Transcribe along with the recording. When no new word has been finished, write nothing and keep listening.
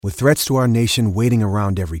With threats to our nation waiting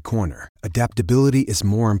around every corner, adaptability is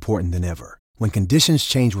more important than ever. When conditions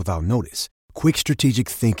change without notice, quick strategic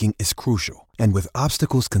thinking is crucial. And with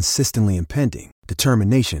obstacles consistently impending,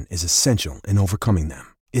 determination is essential in overcoming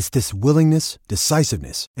them. It's this willingness,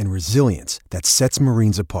 decisiveness, and resilience that sets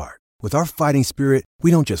Marines apart. With our fighting spirit, we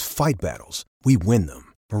don't just fight battles, we win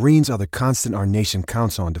them. Marines are the constant our nation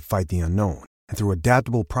counts on to fight the unknown. And through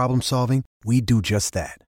adaptable problem solving, we do just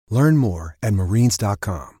that. Learn more at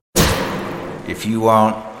marines.com. If you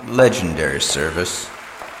want legendary service,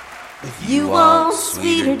 if you want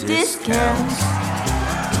sweeter discounts,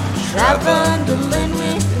 try bundling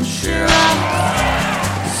with insurance.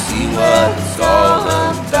 See what it's all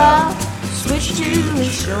about. Switch to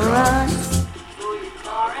insurance for your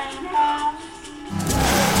car and house.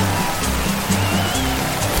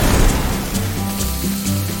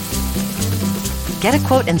 Get a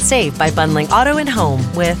quote and save by bundling auto and home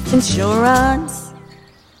with insurance.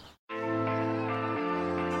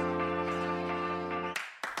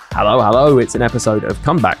 Hello, it's an episode of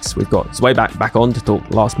Comebacks. We've got Zweback back on to talk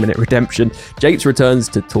last-minute redemption, Japes returns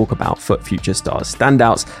to talk about FUT Future Stars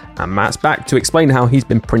standouts, and Matt's back to explain how he's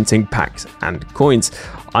been printing packs and coins.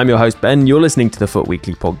 I'm your host, Ben. You're listening to the FUT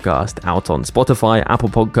Weekly podcast out on Spotify, Apple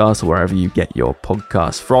Podcasts, or wherever you get your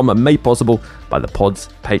podcasts from, and made possible by the pod's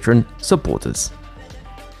patron supporters.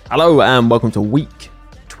 Hello, and welcome to week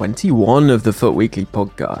 21 of the FUT Weekly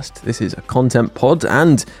podcast. This is a content pod,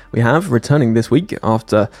 and we have returning this week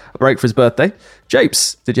after a break for his birthday.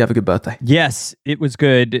 Japes, did you have a good birthday? Yes, it was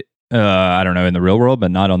good. I don't know, in the real world,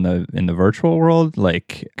 but not in the virtual world.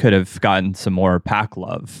 Like, could have gotten some more pack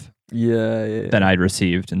love than I'd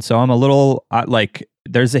received. And so I'm a little,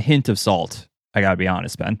 there's a hint of salt. I gotta be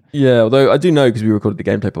honest, Ben. Yeah, although I do know, because we recorded the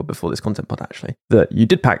gameplay pod before this content pod actually, that you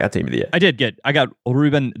did pack that team of the year. I got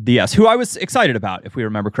Ruben Diaz, who I was excited about, if we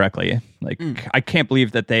remember correctly. I can't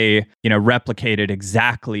believe that they, replicated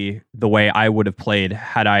exactly the way I would have played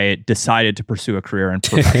had I decided to pursue a career in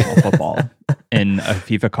professional football in a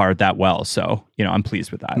FIFA card that well. So, I'm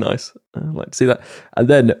pleased with that. Nice. I'd like to see that. And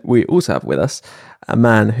then we also have with us a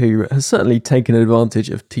man who has certainly taken advantage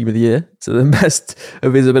of Team of the Year to the best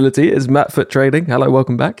of his ability, is Matt Foot Trading. Hello,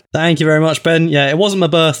 welcome back. Thank you very much, Ben. Yeah, it wasn't my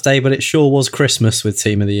birthday, but it sure was Christmas with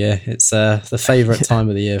Team of the Year. It's the favourite time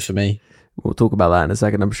of the year for me. We'll talk about that in a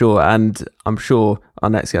second, I'm sure. And I'm sure our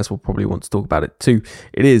next guest will probably want to talk about it too.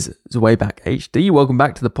 It is Zweback HD. Welcome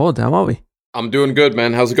back to the pod. How are we? I'm doing good,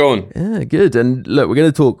 man. How's it going? Yeah, good. And look, we're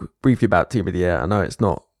going to talk briefly about Team of the Year. I know it's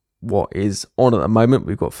not what is on at the moment.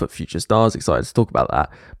 We've got FUT Future Stars, excited to talk about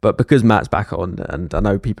that. But because Matt's back on, and I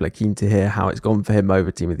know people are keen to hear how it's gone for him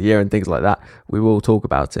over Team of the Year and things like that, we will talk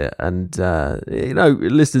about it. And,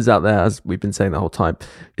 listeners out there, as we've been saying the whole time,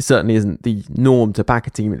 it certainly isn't the norm to pack a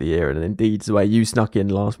Team of the Year. And indeed, it's the way you snuck in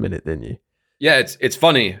last minute, didn't you? Yeah, it's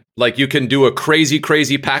funny. Like, you can do a crazy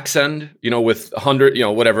pack send, with 100,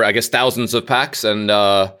 whatever, I guess thousands of packs. And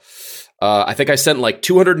I think I sent like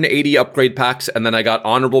 280 upgrade packs, and then I got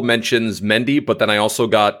honorable mentions Mendy, but then I also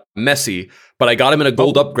got Messi. But I got him in a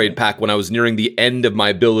gold upgrade pack when I was nearing the end of my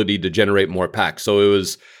ability to generate more packs. So it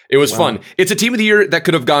was fun. It's a Team of the Year that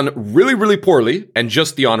could have gone really, really poorly and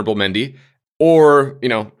just the honorable Mendy. Or,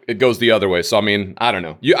 it goes the other way. So, I mean, I don't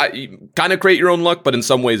know. You kind of create your own luck, but in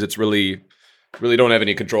some ways it's really don't have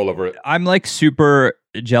any control over it. I'm super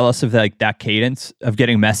jealous of that cadence of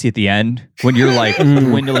getting Messi at the end when you're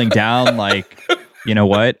dwindling down. You know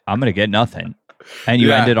what? I'm gonna get nothing, and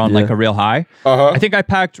you ended on a real high. I think I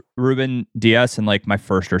packed Ruben Diaz in my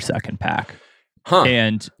first or second pack,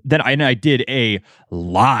 and then I did a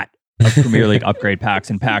lot of Premier League upgrade packs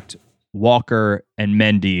and packed Walker and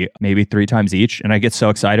Mendy maybe 3 times each, and I get so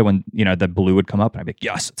excited when the blue would come up and I'd be like,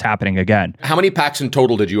 yes, it's happening again. How many packs in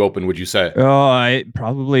total did you open, would you say?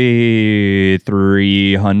 Probably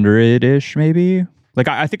 300-ish maybe.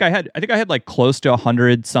 I think I had close to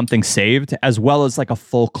 100 something saved, as well as a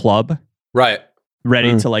full club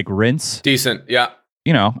ready to rinse. Decent. Yeah,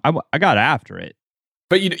 I got after it.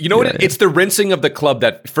 But you know what? It's the rinsing of the club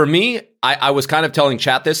that, for me, I was kind of telling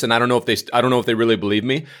chat this, and I don't know if they really believe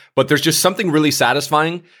me, but there's just something really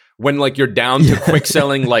satisfying when you're down to quick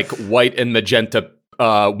selling white and magenta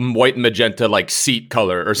seat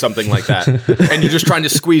color or something like that, and you're just trying to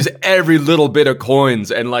squeeze every little bit of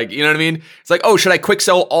coins, and you know what I mean? It's oh, should I quick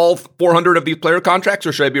sell all 400 of these player contracts,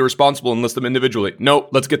 or should I be responsible and list them individually? No,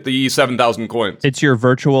 let's get the 7,000 coins. It's your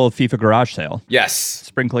virtual FIFA garage sale. Yes,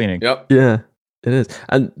 spring cleaning. Yep. Yeah. It is.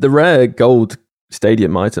 And the rare gold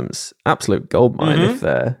stadium items, absolute gold mine if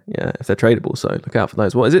they're tradable. So look out for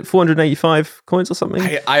those. What is it? 485 coins or something?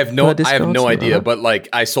 I have no idea, but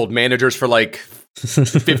I sold managers for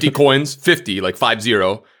 50 coins, 50,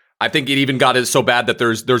 50. I think it even got so bad that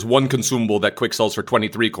there's one consumable that quick sells for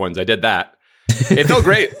 23 coins. I did that. It felt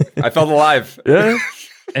great. I felt alive. Yeah.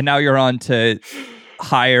 And now you're on to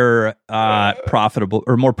higher profitable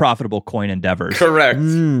or more profitable coin endeavors. Correct.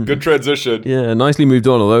 Good transition. Yeah, nicely moved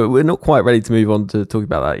on, although we're not quite ready to move on to talking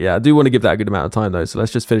about that. Yeah, I do want to give that a good amount of time, though. So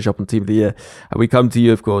let's just finish up on Team of the Year. And we come to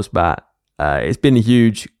you, of course, Matt. It's been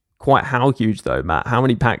huge. Quite how huge, though, Matt? How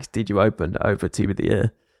many packs did you open over Team of the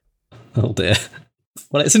Year? Oh, dear.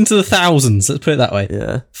 Well, it's into the thousands. Let's put it that way.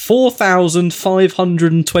 Yeah.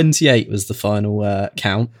 4,528 was the final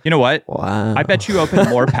count. You know what? Wow. I bet you opened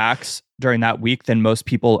more packs during that week than most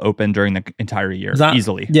people opened during the entire year.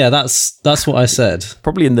 Easily. Yeah, that's what I said.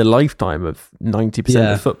 Probably in the lifetime of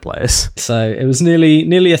 90% of FUT players. So it was nearly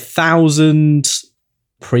 1,000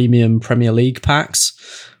 premium Premier League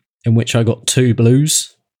packs, in which I got 2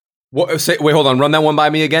 blues. Wait, hold on. Run that one by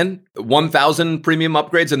me again. 1,000 premium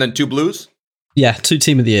upgrades and then 2 blues? Yeah, 2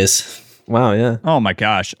 Team of the Years. Wow, yeah. Oh my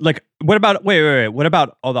gosh. Like, what about, wait. What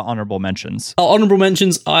about all the honorable mentions? Oh, honorable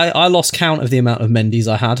mentions. I lost count of the amount of Mendy's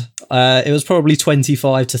I had. It was probably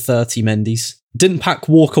 25 to 30 Mendy's. Didn't pack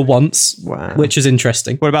Walker once, which is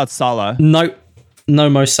interesting. What about Salah? No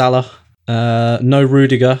Mo Salah. No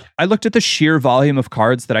Rudiger. I looked at the sheer volume of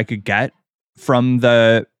cards that I could get from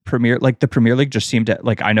the Premier League just seemed to,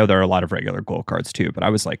 like, I know there are a lot of regular gold cards too, but I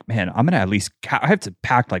was like, man, I'm going to at least, I have to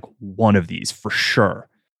pack like one of these for sure.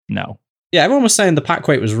 No. Yeah, everyone was saying the pack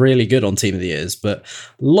weight was really good on Team of the Years, but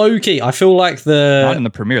low-key, I feel like not in the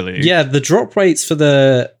Premier League. Yeah, the drop rates for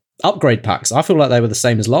the upgrade packs, I feel like they were the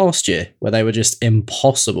same as last year, where they were just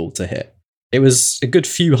impossible to hit. It was a good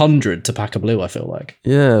few hundred to pack a blue, I feel like.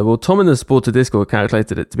 Yeah, well, Tom in the Supporter Discord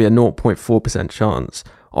calculated it to be a 0.4% chance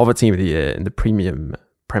of a Team of the Year in the premium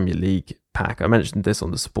Premier League pack. I mentioned this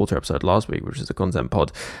on the supporter episode last week, which is a content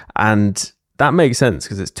pod, and that makes sense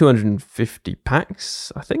because it's 250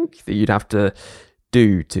 packs, I think, that you'd have to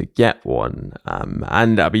do to get one.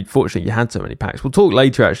 And I mean, fortunately, you had so many packs. We'll talk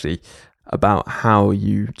later, actually, about how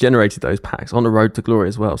you generated those packs on the road to glory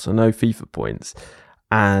as well. So no FIFA points,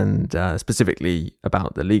 and specifically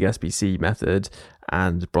about the League SBC method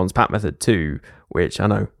and Bronze Pack method too, which I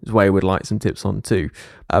know Zway would like some tips on too.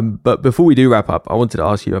 But before we do wrap up, I wanted to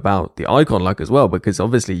ask you about the icon luck as well, because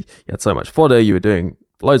obviously you had so much fodder, you were doing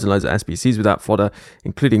loads and loads of SBCs with that fodder,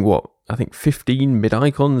 including what, I think 15 mid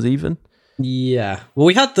icons even. Yeah, well,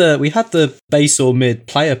 we had the base or mid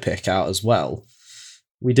player pick out as well.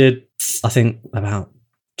 We did, I think, about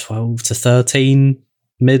 12 to 13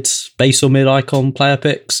 base or mid icon player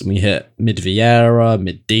picks, and we hit mid Vieira,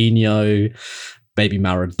 mid Dino, maybe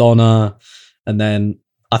Maradona, and then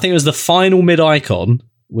I think it was the final mid icon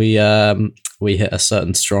we hit a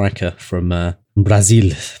certain striker from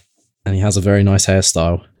Brazil, and he has a very nice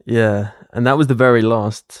hairstyle. Yeah, and that was the very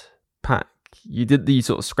last pack. You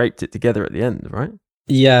sort of scraped it together at the end, right?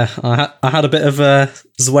 Yeah, I had a bit of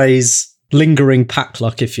Zway's lingering pack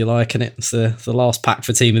luck, if you like, and it's the last pack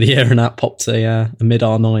for Team of the Year, and that popped a mid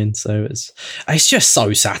R9, so it's just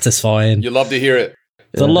so satisfying. You love to hear it.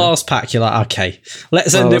 The last pack, you're like, okay,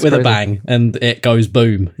 let's end it with a bang, and it goes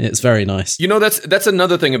boom. It's very nice. You know, that's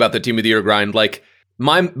another thing about the Team of the Year grind. Like,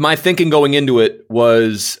 my thinking going into it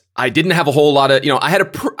was I didn't have a whole lot of, I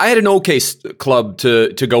had an okay club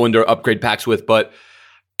to go into upgrade packs with, but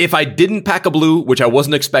if I didn't pack a blue, which I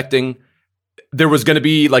wasn't expecting, there was going to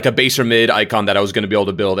be like a base or mid icon that I was going to be able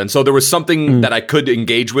to build. And so there was something that I could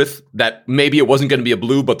engage with that maybe it wasn't going to be a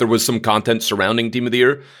blue, but there was some content surrounding Team of the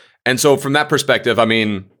Year. And so from that perspective, I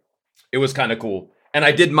mean, it was kind of cool. And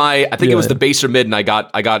I did I think it was the base or mid, and I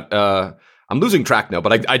got I'm losing track now,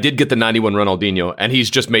 but I did get the 91 Ronaldinho, and he's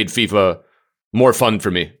just made FIFA more fun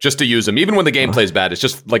for me just to use him. Even when the gameplay's bad, it's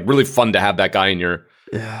just like really fun to have that guy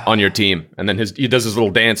on your team. And then he does his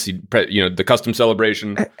little dance, the custom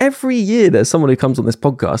celebration. Every year there's someone who comes on this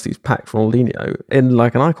podcast who's packed Ronaldinho in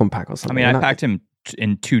like an icon pack or something. I mean, I packed him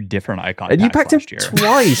in 2 different icon and packs. You packed him last year.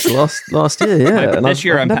 twice last year, yeah. And this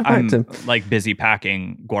year I'm like busy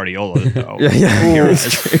packing Guardiola though. yeah.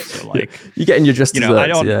 So like you're getting your just desserts. I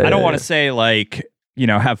don't want to say like,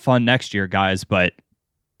 have fun next year, guys, but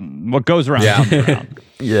what goes around comes around.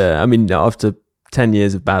 Yeah, I mean, after 10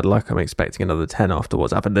 years of bad luck, I'm expecting another 10 after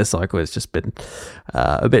what's happened this cycle. It's just been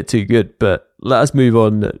a bit too good. But let us move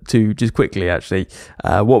on to, just quickly actually,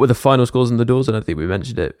 what were the final scores in the doors? I don't think we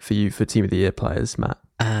mentioned it for you for Team of the Year players, Matt.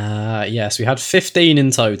 Yes, we had 15 in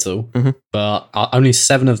total, but only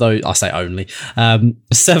 7 of those, I say only,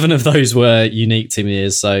 7 of those were unique Team of the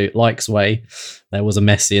Years. So like Zway, there was a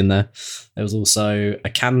Messi in there. There was also a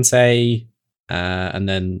Kante, and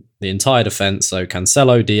then the entire defense. So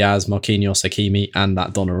Cancelo, Diaz, Marquinhos, Hakimi, and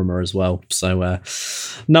that Donnarumma as well. So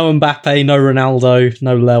no Mbappe, no Ronaldo,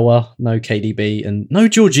 no Lewa, no KDB, and no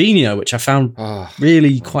Jorginho, which I found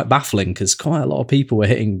really quite baffling because quite a lot of people were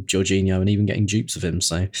hitting Jorginho and even getting dupes of him.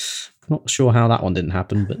 So not sure how that one didn't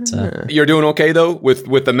happen, but you're doing okay though with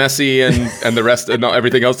the Messi and the rest and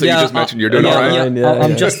everything else that you just mentioned. You're doing all right.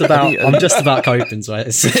 I'm just about coping. So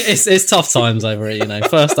it's tough times over it.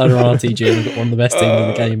 First owner RTG and we've got one of the best teams in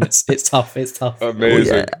the game. It's tough. It's tough.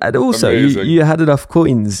 Amazing. Well, and also you had enough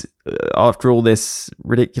coins after all this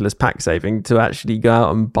ridiculous pack saving to actually go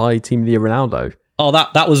out and buy Team of the Year Ronaldo. Oh,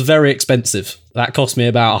 that was very expensive. That cost me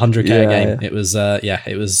about 100k a game. It was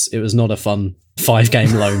it was not a fun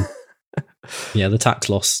 5-game loan. Yeah, the tax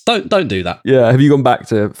loss. Don't do that. Yeah, have you gone back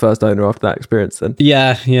to first owner after that experience then?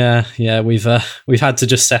 Yeah. We've had to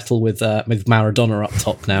just settle with Maradona up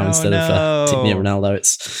top now instead of Tignia Ronaldo.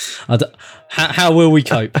 How will we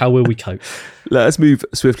cope? How will we cope? Let's move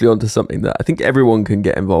swiftly on to something that I think everyone can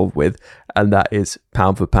get involved with, and that is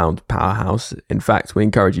pound for pound powerhouse. In fact, we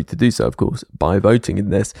encourage you to do so, of course, by voting in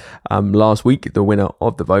this. Last week, the winner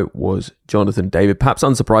of the vote was Jonathan David, perhaps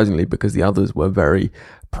unsurprisingly because the others were very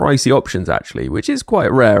pricey options actually, which is quite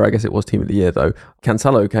rare. I guess it was Team of the Year though.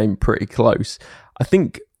 Cancelo came pretty close. I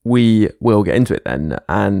think we will get into it then,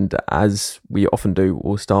 and as we often do,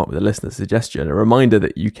 we'll start with a listener suggestion. A reminder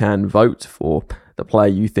that you can vote for the player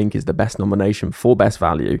you think is the best nomination for best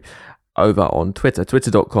value over on Twitter,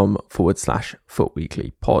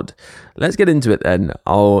 twitter.com/FootWeeklyPod. Let's get into it then.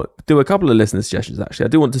 I'll do a couple of listener suggestions actually. I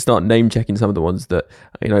do want to start name checking some of the ones that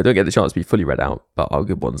don't get the chance to be fully read out, but I'll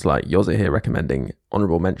give ones like Yoza here recommending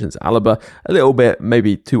honourable mentions Alaba, a little bit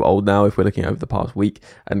maybe too old now if we're looking over the past week,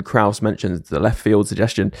 and Kraus mentions the left field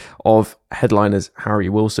suggestion of headliners Harry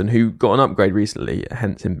Wilson, who got an upgrade recently,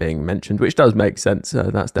 hence him being mentioned, which does make sense.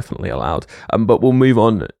 That's definitely allowed. But we'll move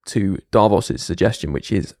on to Davos's suggestion,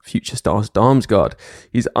 which is future stars Damsgaard.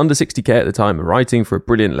 He's under 60k at the time of writing for a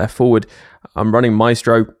brilliant left forward. I'm running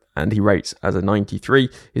Maestro, and he rates as a 93.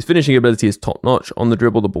 His finishing ability is top notch. On the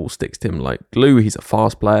dribble, the ball sticks to him like glue. He's a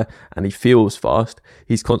fast player and he feels fast.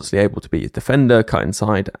 He's constantly able to be his defender, cut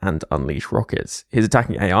inside and unleash rockets. His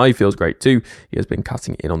attacking AI feels great too. He has been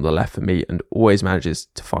cutting in on the left for me and always manages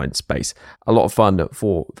to find space. A lot of fun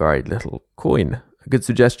for very little coin. A good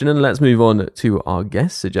suggestion. And let's move on to our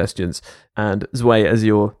guest suggestions. And Zwei, as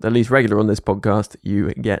you're the least regular on this podcast,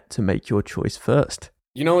 you get to make your choice first.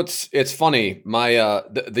 It's funny. My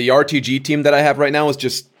the RTG team that I have right now is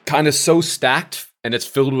just kind of so stacked, and it's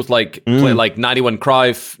filled with like 91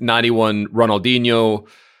 Cruyff, 91 Ronaldinho,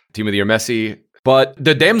 Team of the Year Messi. But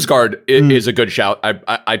the Damsgaard is a good shout.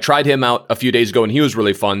 I tried him out a few days ago, and he was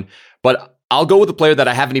really fun. But I'll go with a player that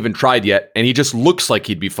I haven't even tried yet, and he just looks like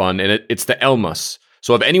he'd be fun, and it's the Elmas.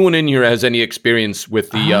 So if anyone in here has any experience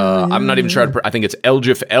with the, I'm not even sure. I think it's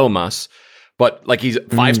Eljif Elmas. But like he's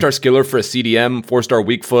 5-star skiller for a CDM, 4-star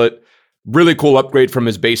weak foot, really cool upgrade from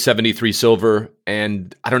his base 73 silver.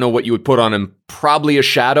 And I don't know what you would put on him. Probably a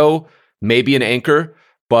shadow, maybe an anchor,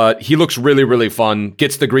 but he looks really, really fun.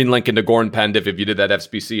 Gets the green link into Goran Pandev if you did that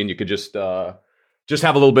FSBC, and you could just have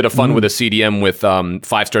a little bit of fun with a CDM with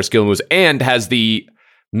 5-star skill moves, and has the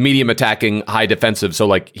medium attacking, high defensive. So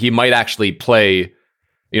like he might actually play.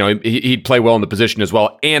 He'd play well in the position as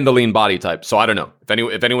well, and the lean body type. So I don't know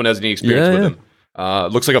if anyone has any experience with him.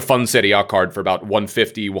 Looks like a fun Serie A card for about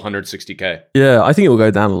 150, 160k. Yeah, I think it will go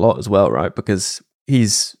down a lot as well, right? Because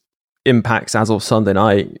he's impacts as of Sunday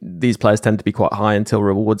night. These players tend to be quite high until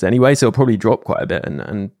rewards anyway, so it'll probably drop quite a bit.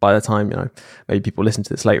 And by the time maybe people listen to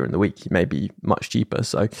this later in the week, he may be much cheaper.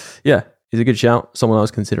 So yeah. He's a good shout, someone I was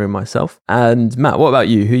considering myself. And Matt, what about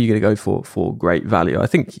you? Who are you going to go for great value? I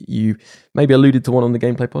think you maybe alluded to one on the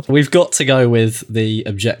Gameplay Pod. We've got to go with the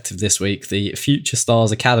objective this week, the Future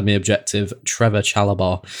Stars Academy objective, Trevor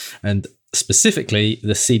Chalobah, and specifically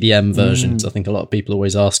the CDM version. I think a lot of people are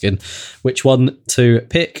always asking which one to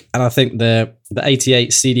pick. And I think the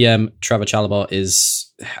 88 CDM Trevor Chalobah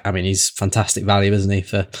he's fantastic value, isn't he,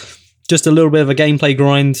 for just a little bit of a gameplay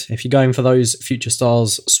grind. If you're going for those Future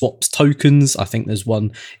Stars swaps tokens, I think there's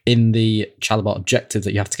one in the Chalobah objective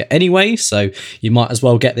that you have to get anyway. So you might as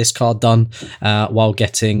well get this card done while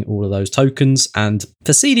getting all of those tokens. And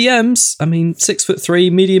for CDMs,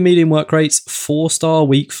 6'3", medium work rates, 4-star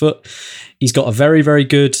weak foot. He's got a very, very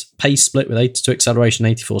good pace split with 82 acceleration,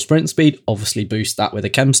 84 sprint speed. Obviously boost that with a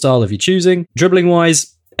chem style if you're choosing. Dribbling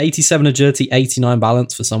wise, 87 agility, 89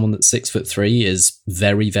 balance for someone that's 6'3" is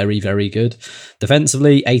very, very, very good.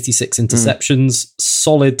 Defensively, 86 interceptions,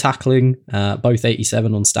 solid tackling, both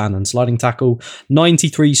 87 on stand and sliding tackle,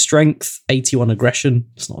 93 strength, 81 aggression.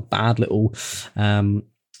 It's not a bad little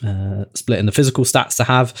splitting the physical stats to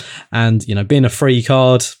have. And, being a free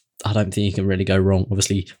card, I don't think you can really go wrong.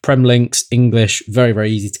 Obviously, Prem links, English, very,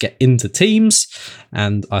 very easy to get into teams.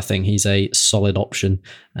 And I think he's a solid option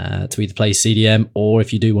to either play CDM, or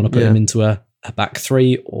if you do want to put him into a back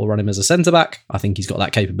three or run him as a centre back, I think he's got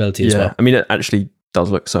that capability as well. I mean, it actually does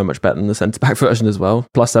look so much better than the centre back version as well.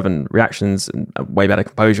 +7 reactions and way better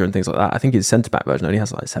composure and things like that. I think his centre back version only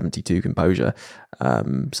has like 72 composure.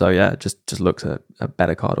 So yeah, just looks a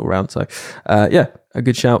better card all round. So a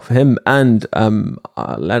good shout for him. And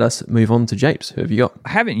let us move on to Japes. Who have you got?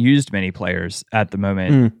 I haven't used many players at the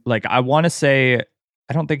moment. Like, I want to say,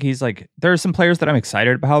 I don't think he's like, there are some players that I'm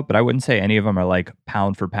excited about, but I wouldn't say any of them are like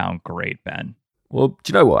pound for pound great, Ben. Well,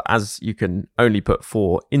 do you know what? As you can only put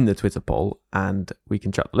 4 in the Twitter poll, and we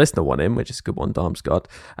can chuck the listener one in, which is a good one, Darmsgard,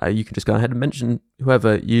 you can just go ahead and mention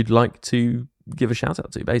whoever you'd like to give a shout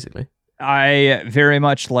out to, basically. I very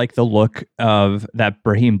much like the look of that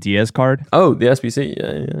Brahim Diaz card. Oh, the SBC?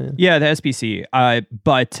 Yeah. Yeah, the SBC.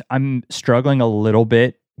 But I'm struggling a little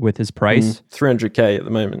bit with his price. 300k at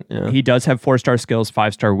the moment, yeah. He does have 4-star skills,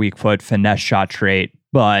 5-star weak foot, finesse shot trait,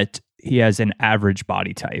 but he has an average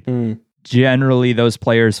body type. Generally, those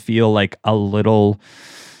players feel like a little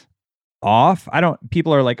off.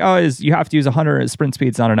 People are like, you have to use 100 sprint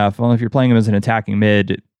speed's not enough. Well, if you're playing him as an attacking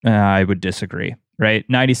mid, I would disagree, right?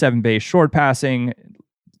 97 base short passing,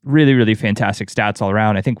 really, really fantastic stats all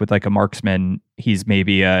around. I think with like a marksman, he's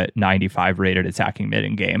maybe a 95 rated attacking mid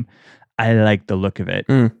in game. I like the look of it.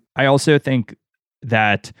 I also think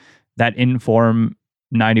that in-form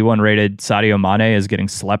 91 rated Sadio Mane is getting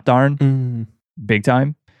slept on big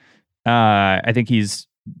time. I think he's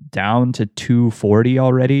down to 240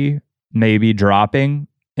 already, maybe dropping.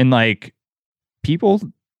 And like, people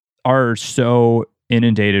are so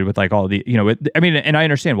inundated with like all the, and I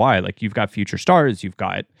understand why. Like, you've got future stars, you've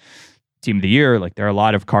got team of the year. Like, there are a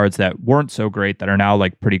lot of cards that weren't so great that are now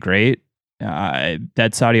like pretty great. That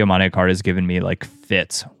Sadio Mane card has given me like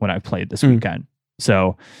fits when I've played this weekend.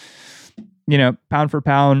 So, pound for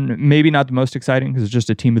pound, maybe not the most exciting because it's just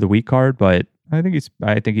a team of the week card, but I think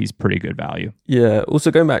he's pretty good value. Yeah. Also,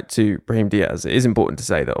 going back to Brahim Diaz, it is important to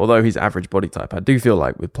say that although he's average body type, I do feel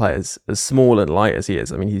like with players as small and light as he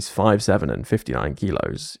is, I mean, he's 5'7" and 59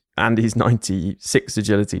 kilos, and he's 96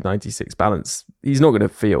 agility, 96 balance. He's not going to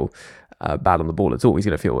feel bad on the ball at all. He's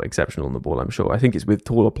going to feel exceptional on the ball, I'm sure. I think it's with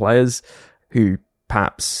taller players who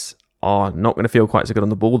perhaps are not going to feel quite so good on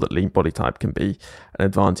the ball that lean body type can be an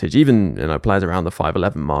advantage. Even players around the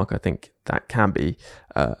 5'11" mark, I think that can be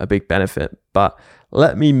a big benefit. But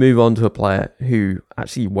let me move on to a player who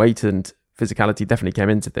actually weight and physicality definitely came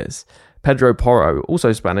into this. Pedro Porro,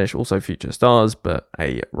 also Spanish, also future stars, but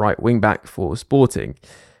a right wing back for Sporting.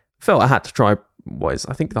 Felt I had to try what is,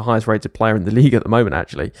 I think, the highest rated player in the league at the moment,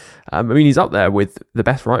 actually. I mean, he's up there with the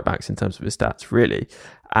best right backs in terms of his stats, really.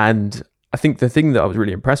 And I think the thing that I was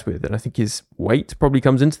really impressed with, and I think his weight probably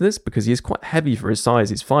comes into this because he is quite heavy for his size.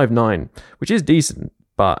 He's 5'9", which is decent,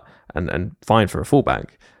 but and fine for a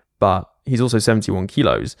fullback, but he's also 71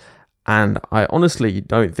 kilos. And I honestly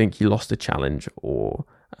don't think he lost a challenge or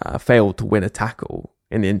failed to win a tackle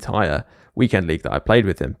in the entire weekend league that I played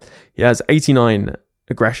with him. He has 89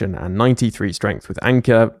 aggression and 93 strength with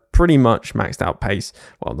anchor, pretty much maxed out pace,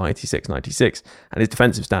 96, and his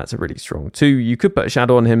defensive stats are really strong too. You could put a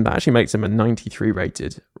shadow on him, that actually makes him a 93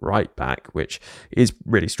 rated right back, which is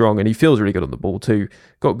really strong, and he feels really good on the ball too.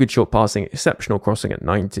 Got good short passing, exceptional crossing at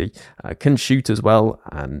 90, can shoot as well,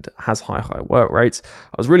 and has high work rates.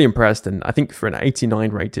 I was really impressed, and I think for an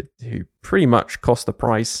 89 rated who pretty much cost the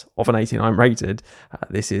price of an 89 rated,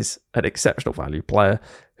 this is an exceptional value player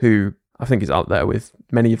who I think is up there with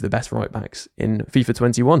many of the best right backs in FIFA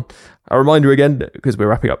 21. A reminder again, because we're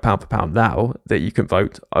wrapping up pound for pound now, that you can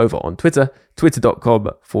vote over on Twitter,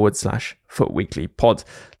 twitter.com/FootWeeklyPod.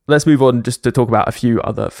 Let's move on just to talk about a few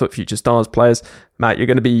other Foot Future Stars players. Matt, you're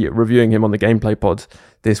going to be reviewing him on the Gameplay Pod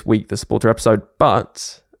this week, the supporter episode,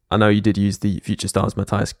 but I know you did use the Future Stars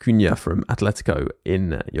Matthias Cunha from Atletico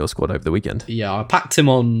in your squad over the weekend. Yeah, I packed him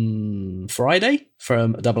on Friday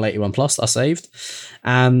from Double 81 Plus I saved.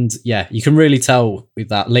 And yeah, you can really tell with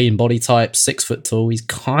that lean body type, 6 foot tall. He's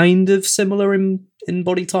kind of similar in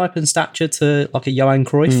body type and stature to like a Johan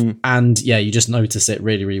Cruyff. And yeah, you just notice it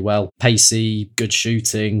really, really well. Pacey, good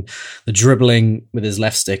shooting. The dribbling with his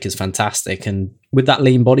left stick is fantastic. And with that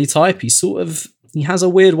lean body type, he has a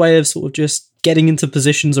weird way of sort of just getting into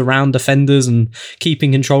positions around defenders and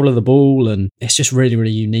keeping control of the ball. And it's just really,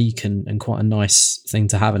 really unique and quite a nice thing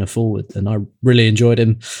to have in a forward. And I really enjoyed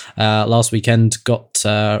him. Last weekend, got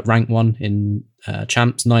rank 1 in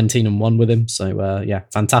champs, 19-1 with him. So yeah,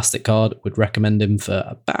 fantastic card. Would recommend him for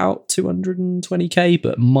about 220k,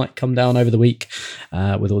 but might come down over the week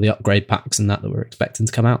with all the upgrade packs and that we're expecting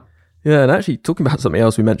to come out. Yeah, and actually talking about something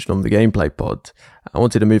else we mentioned on the gameplay pod, I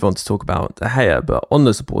wanted to move on to talk about De Gea, but on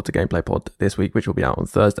the supporter gameplay pod this week, which will be out on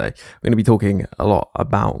Thursday, we're going to be talking a lot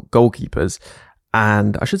about goalkeepers.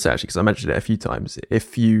 And I should say, actually, because I mentioned it a few times,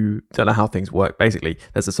 if you don't know how things work, basically,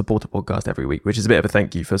 there's a supporter podcast every week, which is a bit of a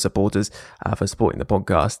thank you for supporters for supporting the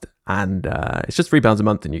podcast. And it's just £3 a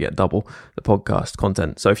month and you get double the podcast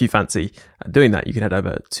content. So if you fancy doing that, you can head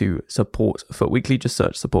over to Support Foot Weekly. Just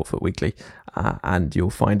search Support Foot Weekly and you'll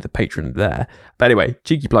find the patron there. But anyway,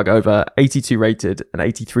 cheeky plug over, 82 rated and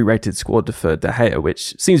 83 rated squad for De Gea,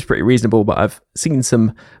 which seems pretty reasonable, but I've seen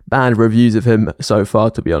some bad reviews of him so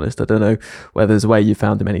far, to be honest. I don't know whether there's a way you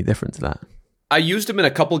found him any different to that. I used him in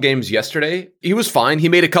a couple games yesterday. He was fine. He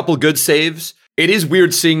made a couple good saves. It is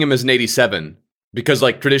weird seeing him as an 87 because,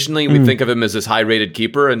 like, traditionally we think of him as this high-rated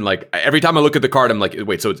keeper, and like every time I look at the card, I'm like,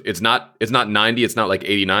 wait, so it's not 90, it's not like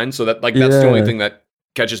 89. So that that's the only thing that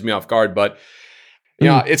catches me off guard. But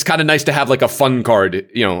yeah, it's kind of nice to have like a fun card.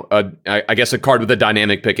 You know, I guess a card with a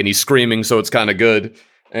dynamic pick, and he's screaming, so it's kind of good.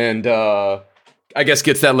 And I guess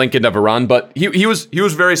gets that link into Varane, but he was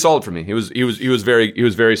very solid for me. He was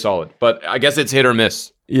very solid. But I guess it's hit or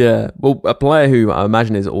miss. Yeah, well, a player who I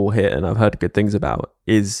imagine is all hit and I've heard good things about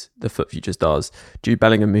is the Foot Future Stars Jude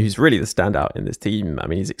Bellingham, who's really the standout in this team. I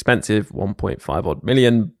mean, he's expensive, 1.5 odd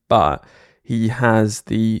million, but he has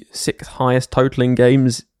the 6th highest totaling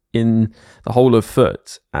games in the whole of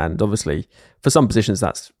Foot, and obviously for some positions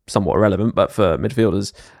that's somewhat irrelevant, but for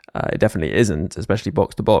midfielders it definitely isn't, especially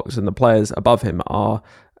box to box. And the players above him are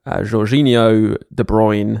Jorginho, De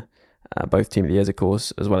Bruyne, both Team of the Years, of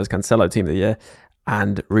course, as well as Cancelo, Team of the Year,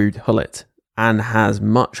 and Ruud Gullit, and has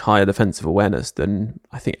much higher defensive awareness than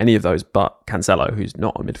I think any of those but Cancelo, who's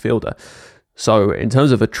not a midfielder. So in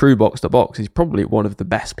terms of a true box to box, he's probably one of the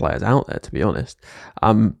best players out there, to be honest.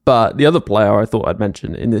 But the other player I thought I'd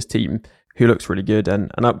mention in this team who looks really good, and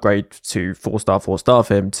an upgrade to 4-star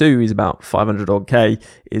for him too, he's about 500 odd K,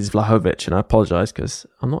 is Vlahovic. And I apologise because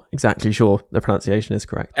I'm not exactly sure the pronunciation is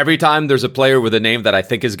correct. Every time there's a player with a name that I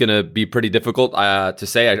think is going to be pretty difficult to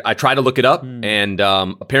say, I try to look it up, and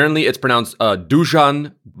apparently it's pronounced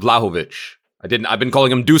Dusan Vlahovic. I've been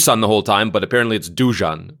calling him Dusan the whole time, but apparently it's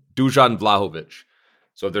Dusan Vlahovic.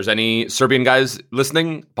 So if there's any Serbian guys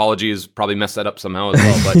listening, apologies, probably messed that up somehow as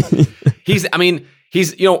well. But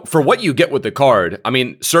he's, you know, for what you get with the card, I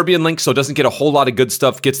mean, Serbian link, so doesn't get a whole lot of good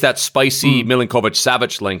stuff, gets that spicy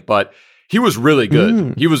Milinkovic-Savic link, but he was really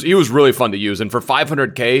good. He was really fun to use. And for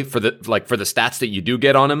 500k for the stats that you do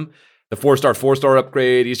get on him, the 4-star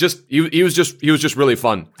upgrade, he was just really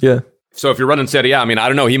fun. Yeah. So if you're running Serie A, I mean, I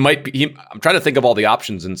don't know. I'm trying to think of all the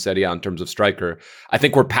options in Serie A in terms of striker. I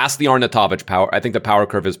think we're past the Arnautovic power. I think the power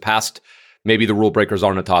curve is past maybe the rule breaker's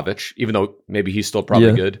Arnautovic, even though maybe he's still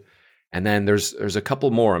probably good. And then there's a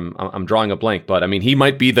couple more. I'm drawing a blank, but I mean, he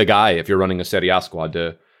might be the guy if you're running a Serie A squad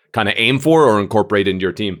to kind of aim for or incorporate into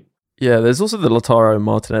your team. Yeah, there's also the Lautaro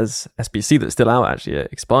Martinez SBC that's still out, actually.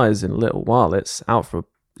 It expires in a little while. It's out for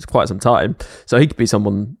quite some time. So he could be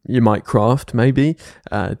someone you might craft, maybe.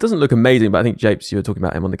 It doesn't look amazing, but I think, Japes, you were talking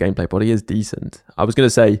about him on the gameplay pod. He is decent. I was going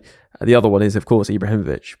to say the other one is, of course,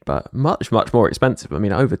 Ibrahimovic, but much, much more expensive. I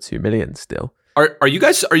mean, over 2 million still. Are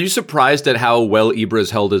you surprised at how well Ibra's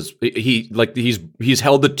held he's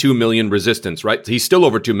held the 2 million resistance, right? He's still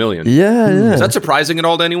over 2 million. Yeah. Is that surprising at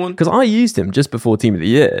all to anyone? Because I used him just before Team of the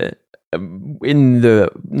Year in the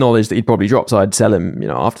knowledge that he'd probably drop, so I'd sell him,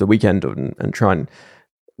 after the weekend and try and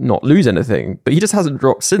not lose anything. But he just hasn't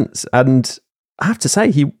dropped since. And I have to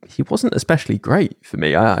say, he wasn't especially great for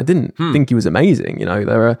me. I didn't think he was amazing.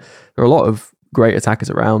 There are a lot of great attackers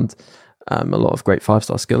around. A lot of great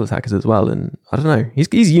 5-star skill attackers as well, and I don't know.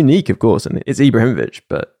 He's unique, of course, and it's Ibrahimovic.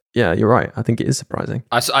 But yeah, you're right. I think it is surprising.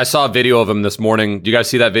 I saw a video of him this morning. Do you guys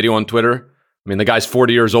see that video on Twitter? I mean, the guy's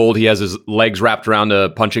 40 years old. He has his legs wrapped around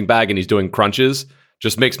a punching bag, and he's doing crunches.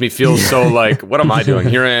 Just makes me feel so like, what am I doing?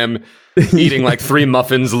 Here I am eating like 3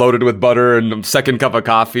 muffins loaded with butter and a second cup of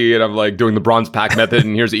coffee, and I'm like doing the bronze pack method.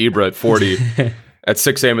 And here's Ibra at 40 at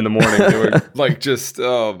 6 a.m. in the morning, doing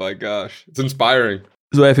oh my gosh, it's inspiring.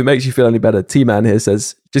 Zwei, if it makes you feel any better, T-Man here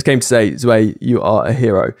says, just came to say, Zwei, you are a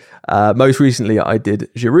hero. Most recently, I did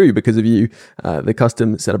Giroud because of you. The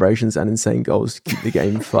custom celebrations and insane goals keep the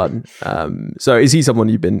game fun. So is he someone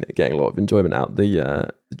you've been getting a lot of enjoyment out,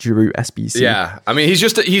 the Giroud SBC? Yeah, I mean, he's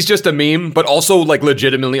just a meme, but also like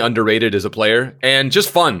legitimately underrated as a player and just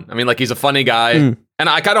fun. I mean, like he's a funny guy. And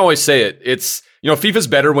I kind of always say it. It's, FIFA's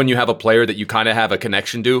better when you have a player that you kind of have a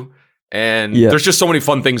connection to. And there's just so many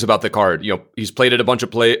fun things about the card. You know, he's played at a bunch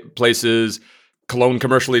of places. Cologne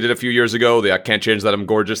commercial he did a few years ago. The I can't change that I'm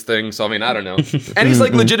gorgeous thing. So, I mean, I don't know. And he's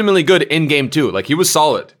like legitimately good in game too. Like he was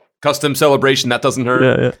solid. Custom celebration, that doesn't hurt.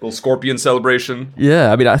 Yeah. Little scorpion celebration.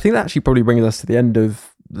 Yeah, I mean, I think that actually probably brings us to the end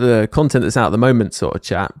of the content that's out at the moment sort of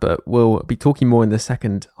chat, but we'll be talking more in the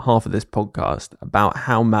second half of this podcast about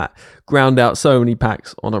how Matt ground out so many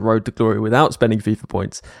packs on a road to glory without spending FIFA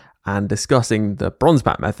points, and discussing the bronze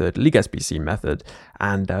pack method, League SBC method,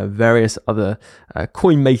 and various other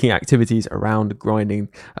coin making activities around grinding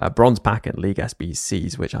bronze pack and League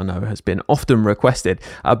SBCs, which I know has been often requested.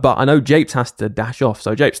 But I know Japes has to dash off.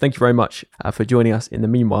 So Japes, thank you very much for joining us. In the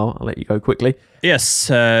meanwhile, I'll let you go quickly.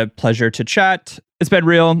 Yes, pleasure to chat. It's been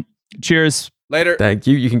real. Cheers. Later. Thank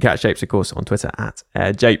you. You can catch Japes, of course, on Twitter at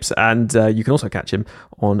Japes. And you can also catch him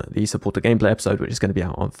on the supporter gameplay episode, which is going to be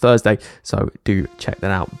out on Thursday. So do check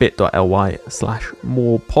that out,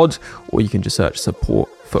 bit.ly/morepod, or you can just search support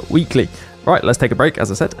FUT Weekly. Right, let's take a break, as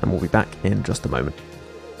I said, and we'll be back in just a moment.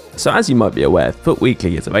 So as you might be aware, FUT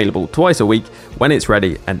Weekly is available twice a week when it's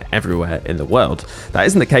ready and everywhere in the world. That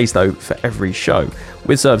isn't the case though for every show.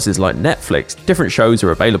 With services like Netflix, different shows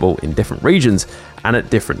are available in different regions and at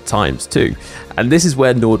different times too. And this is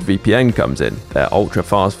where NordVPN comes in. Their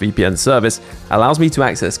ultra-fast VPN service allows me to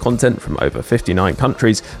access content from over 59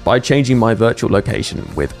 countries by changing my virtual location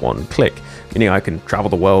with one click, meaning I can travel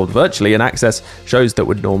the world virtually and access shows that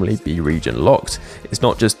would normally be region locked. It's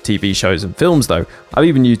not just TV shows and films though. I've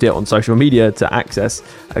even used it on social media to access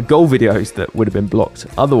goal videos that would have been blocked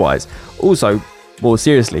otherwise. Also, more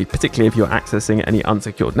seriously, particularly if you're accessing any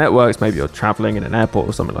unsecured networks, maybe you're traveling in an airport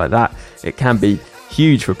or something like that, it can be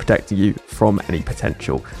huge for protecting you from any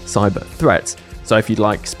potential cyber threats. So if you'd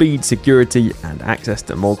like speed, security, and access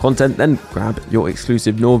to more content, then grab your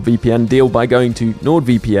exclusive NordVPN deal by going to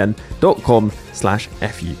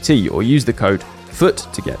nordvpn.com/FUT or use the code FUT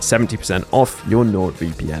to get 70% off your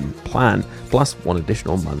NordVPN plan, plus one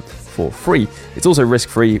additional month for free. It's also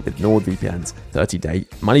risk-free with NordVPN's 30-day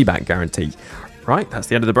money-back guarantee. Right, that's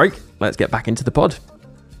the end of the break. Let's get back into the pod.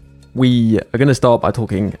 We are going to start by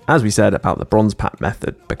talking, as we said, about the bronze pack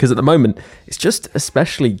method, because at the moment it's just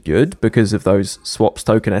especially good because of those swaps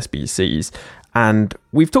token SBCs. And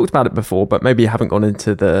we've talked about it before, but maybe haven't gone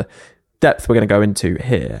into the depth we're going to go into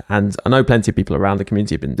here. And I know plenty of people around the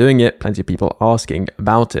community have been doing it, plenty of people asking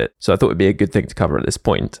about it. So I thought it'd be a good thing to cover at this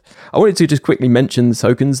point. I wanted to just quickly mention the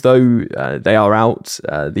tokens, though. They are out,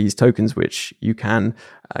 these tokens which you can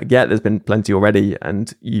get. There's been plenty already,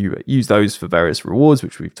 and you use those for various rewards,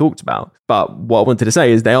 which we've talked about. But what I wanted to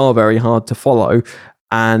say is they are very hard to follow.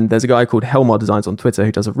 And there's a guy called Helmar Designs on Twitter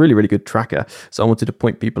who does a really, really good tracker. So I wanted to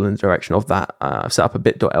point people in the direction of that. I've set up a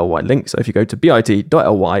bit.ly link. So if you go to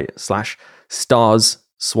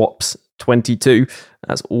bit.ly/starsswaps22,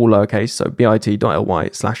 that's all lowercase. So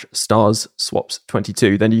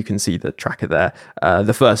bit.ly/starsswaps22, then you can see the tracker there.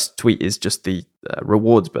 The first tweet is just the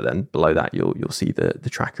rewards, but then below that you'll see the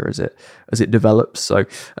tracker as it develops. So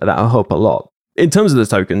that'll help a lot. In terms of the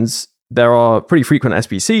tokens, there are pretty frequent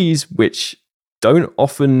SBCs which don't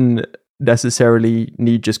often necessarily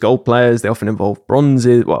need just gold players. They often involve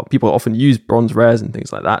bronzes. Well, people often use bronze rares and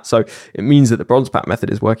things like that. So it means that the bronze pack method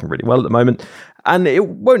is working really well at the moment. And it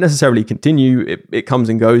won't necessarily continue. It comes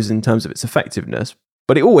and goes in terms of its effectiveness,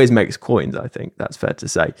 but it always makes coins, I think. That's fair to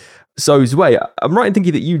say. So Zwei, I'm right in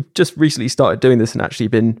thinking that you just recently started doing this and actually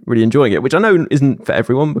been really enjoying it, which I know isn't for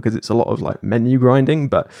everyone because it's a lot of like menu grinding,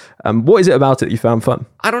 but what is it about it that you found fun?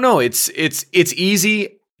 I don't know. It's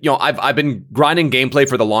easy. You know, I've been grinding gameplay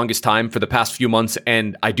for the longest time, for the past few months,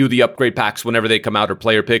 and I do the upgrade packs whenever they come out or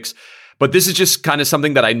player picks. But this is just kind of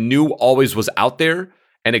something that I knew always was out there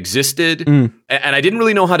and existed, and I didn't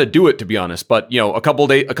really know how to do it, to be honest. But you know, a couple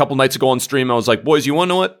nights ago on stream, I was like, "Boys, you want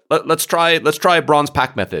to know what? Let's try a bronze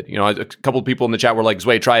pack method." You know, a couple of people in the chat were like,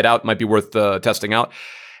 "Zwei, try it out. It might be worth testing out."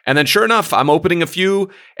 And then sure enough, I'm opening a few,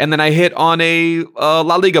 and then I hit on a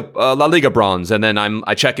La Liga bronze, and then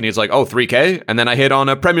I check and it's like, oh, 3K, and then I hit on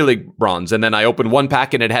a Premier League bronze, and then I opened one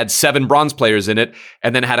pack and it had 7 bronze players in it,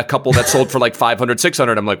 and then had a couple that sold for like 500,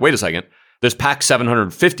 600. I'm like, wait a second, this pack's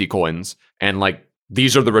 750 coins, and like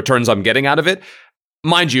these are the returns I'm getting out of it.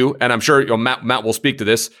 Mind you, and I'm sure Matt will speak to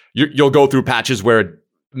this, you'll go through patches where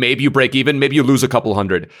maybe you break even, maybe you lose a couple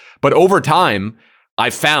hundred, but over time, I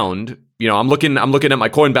found, you know, I'm looking at my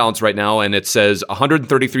coin balance right now, and it says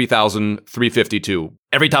 133,352.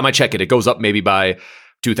 Every time I check it, it goes up maybe by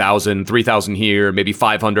 2,000, 3,000 here, maybe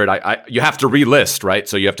 500. You have to relist, right?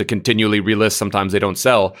 So you have to continually relist. Sometimes they don't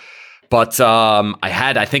sell. But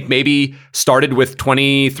I think maybe started with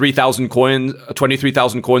 23,000 coins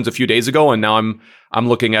a few days ago, and now I'm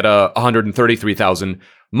looking at 133,000.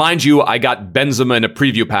 mind you, I got Benzema in a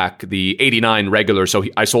preview pack, the 89 regular, so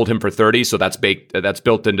I sold him for 30, so that's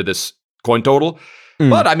built into this coin total.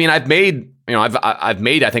 But I mean, I've made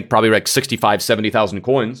I think probably like 65, 70,000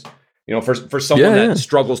 coins. You know, for someone that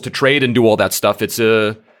struggles to trade and do all that stuff, it's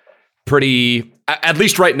a pretty, at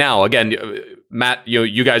least right now. Again, Matt,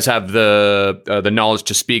 you guys have the knowledge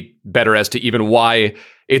to speak better as to even why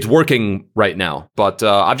it's working right now. But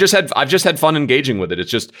I've just had fun engaging with it. It's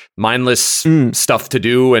just mindless stuff to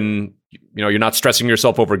do, and you're not stressing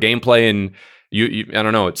yourself over gameplay, and you I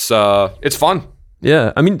don't know. It's fun.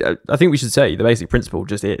 Yeah, I mean, I think we should say the basic principle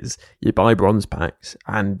just is you buy bronze packs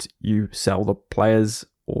and you sell the players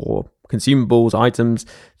or consumables, items,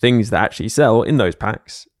 things that actually sell in those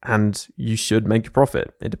packs, and you should make a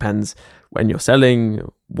profit. It depends when you're selling,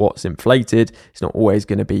 what's inflated. It's not always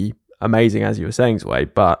going to be amazing, as you were saying, Sway,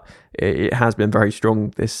 but it has been very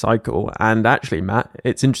strong this cycle. And actually, Matt,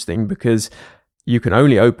 it's interesting because you can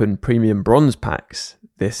only open premium bronze packs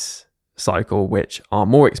this cycle, which are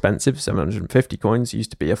more expensive. 750 coins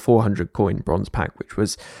used to be a 400 coin bronze pack, which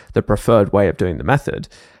was the preferred way of doing the method,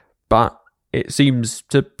 but it seems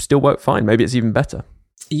to still work fine. Maybe it's even better.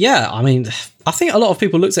 Yeah, I mean, I think a lot of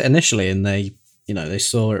people looked at it initially and they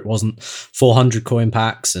saw it wasn't 400 coin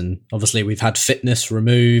packs, and obviously we've had fitness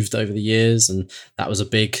removed over the years, and that was a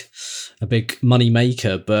big money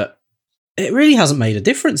maker, but it really hasn't made a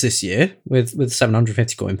difference this year with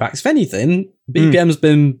 750 coin packs. If anything, BPM's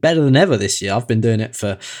been better than ever this year. I've been doing it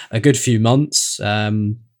for a good few months,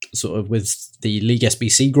 sort of with the League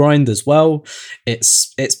SBC grind as well.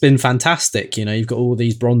 It's been fantastic. You've got all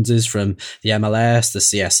these bronzes from the MLS, the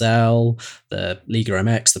CSL, the Liga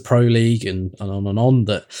MX, the Pro League, and on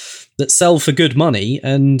that sell for good money.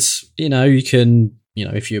 And you can,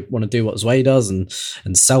 if you want to do what Zwei does and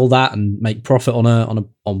sell that and make profit on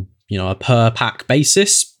a per pack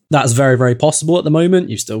basis, that's very, very possible at the moment.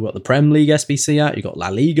 You've still got the Prem League SBC out. You've got La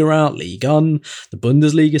Liga out, Ligue 1. The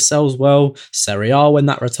Bundesliga sells well. Serie A, when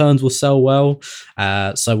that returns, will sell well.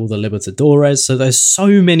 So will the Libertadores. So there's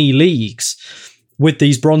so many leagues with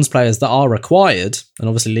these bronze players that are required. And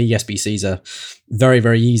obviously League SBCs are very,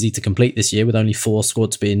 very easy to complete this year with only 4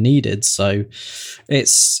 squads being needed. So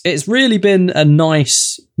it's really been a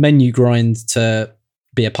nice menu grind to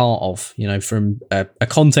be a part of. From a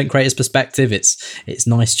content creator's perspective, it's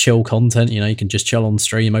nice chill content. You can just chill on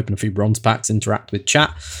stream, open a few bronze packs, interact with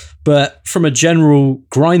chat. But from a general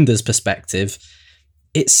grinder's perspective,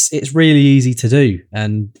 it's really easy to do.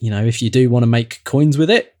 And if you do want to make coins with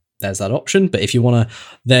it, there's that option. But if you want to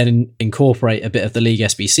then incorporate a bit of the League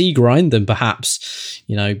SBC grind, then perhaps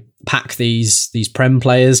pack these Prem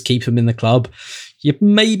players, keep them in the club. You're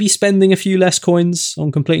maybe spending a few less coins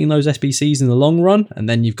on completing those SBCs in the long run. And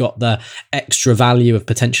then you've got the extra value of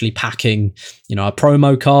potentially packing, a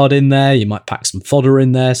promo card in there. You might pack some fodder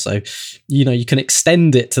in there. So, you can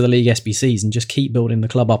extend it to the League SBCs and just keep building the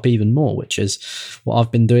club up even more, which is what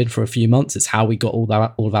I've been doing for a few months. It's how we got all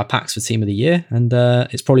of our packs for Team of the Year. And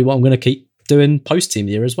it's probably what I'm going to keep doing post Team of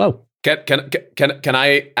the Year as well. Can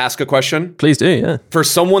I ask a question? Please do, yeah. For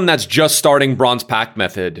someone that's just starting bronze pack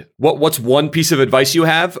method, what's one piece of advice you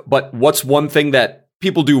have? But what's one thing that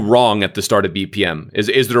people do wrong at the start of BPM?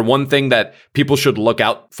 Is there one thing that people should look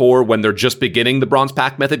out for when they're just beginning the bronze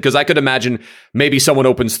pack method? Because I could imagine maybe someone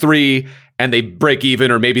opens 3 and they break even,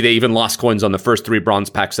 or maybe they even lost coins on the first 3 bronze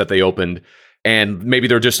packs that they opened, and maybe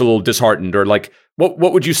they're just a little disheartened, or like, what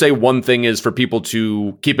would you say one thing is for people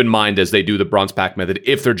to keep in mind as they do the bronze pack method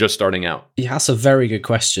if they're just starting out? Yeah, that's a very good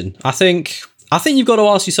question. I think you've got to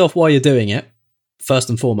ask yourself why you're doing it,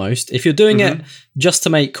 first and foremost. If you're doing it just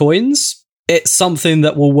to make coins, it's something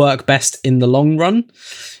that will work best in the long run.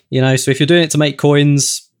 So if you're doing it to make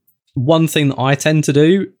coins, one thing that I tend to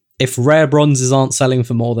do, if rare bronzes aren't selling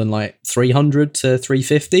for more than like 300 to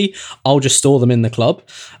 350, I'll just store them in the club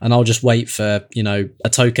and I'll just wait for, a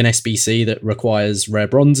token SBC that requires rare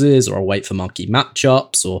bronzes, or I'll wait for monkey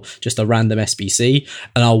matchups, or just a random SBC,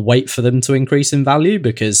 and I'll wait for them to increase in value,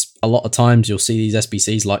 because a lot of times you'll see these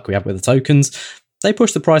SBCs like we have with the tokens, they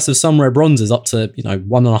push the price of some rare bronzes up to,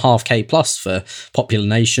 1.5k plus for popular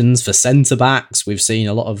nations, for centre backs. We've seen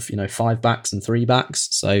a lot of, 5 backs and 3 backs.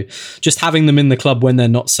 So just having them in the club when they're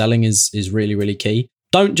not selling is really, really key.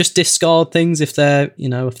 Don't just discard things if they're,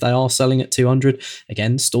 if they are selling at 200.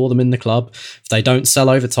 Again, store them in the club. If they don't sell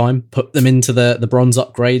over time, put them into the bronze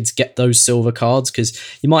upgrades, get those silver cards, because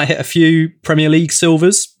you might hit a few Premier League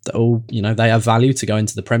silvers that all, they have value to go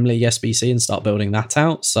into the Premier League SBC and start building that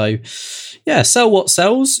out. So yeah, sell what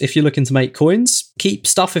sells if you're looking to make coins. Keep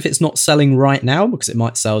stuff if it's not selling right now, because it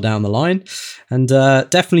might sell down the line. And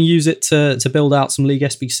definitely use it to build out some League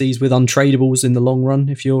SBCs with untradables in the long run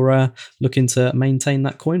if you're looking to maintain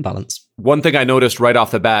that coin balance. One thing I noticed right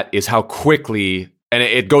off the bat is how quickly, and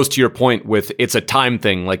it goes to your point with it's a time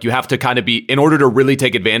thing. Like, you have to kind of be, in order to really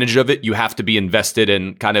take advantage of it, you have to be invested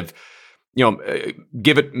and kind of,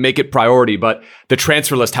 make it priority. But the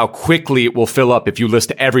transfer list, how quickly it will fill up if you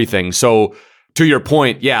list everything. So to your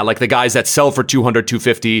point, yeah, like the guys that sell for 200,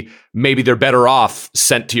 250, maybe they're better off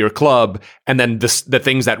sent to your club. And then the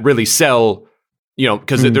things that really sell,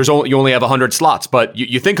 because you only have 100 slots, but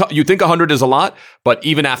you think 100 is a lot, but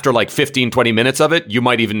even after like 15, 20 minutes of it, you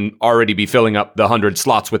might even already be filling up the 100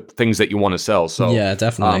 slots with things that you want to sell. So yeah,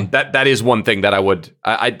 definitely. That is one thing that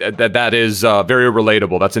that is very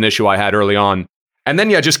relatable. That's an issue I had early on. And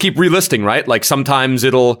then, just keep relisting, right? Like, sometimes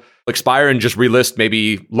it'll expire and just relist,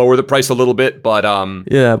 maybe lower the price a little bit. But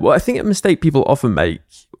yeah, well, I think a mistake people often make,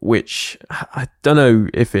 which I don't know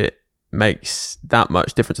if it makes that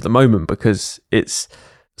much difference at the moment because it's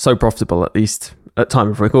so profitable, at least at time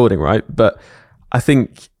of recording, right? But I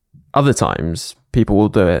think other times people will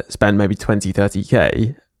do it, spend maybe 20,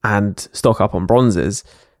 30k and stock up on bronzes,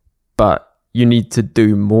 but you need to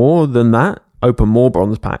do more than that. Open more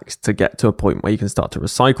bronze packs to get to a point where you can start to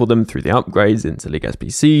recycle them through the upgrades into League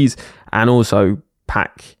SBCs, and also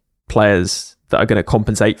pack players that are going to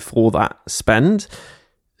compensate for that spend.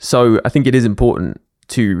 So I think it is important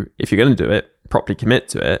to, if you're going to do it, properly commit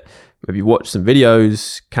to it. Maybe watch some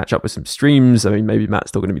videos, catch up with some streams. I mean, maybe Matt's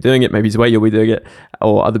still going to be doing it, maybe Zway you'll be doing it,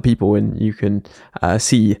 or other people, and you can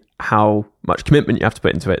see how much commitment you have to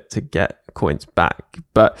put into it to get coins back.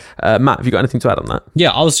 But Matt, have you got anything to add on that?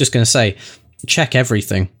 Yeah, I was just going to say, check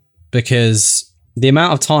everything, because the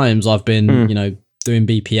amount of times I've been, doing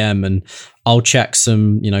BPM and I'll check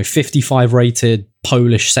some, 55 rated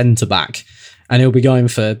Polish centre back, and he'll be going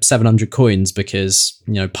for 700 coins because,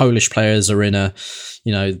 Polish players are in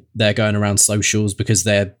they're going around socials because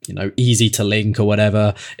they're, easy to link or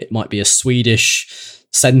whatever. It might be a Swedish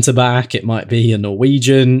centre back, it might be a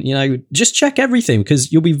Norwegian, just check everything,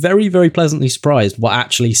 because you'll be very, very pleasantly surprised what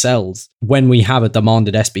actually sells when we have a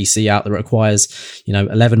demanded SBC out that requires,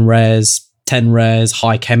 11 rares, 10 rares,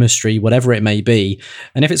 high chemistry, whatever it may be.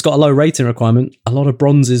 And if it's got a low rating requirement, a lot of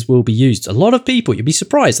bronzes will be used. A lot of people, you'd be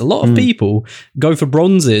surprised, a lot of people go for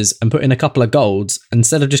bronzes and put in a couple of golds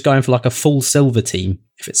instead of just going for like a full silver team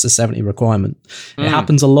if it's a 70 requirement. It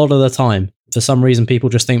happens a lot of the time. For some reason, people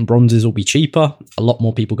just think bronzes will be cheaper. A lot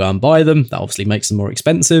more people go and buy them. That obviously makes them more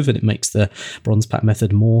expensive, and it makes the bronze pack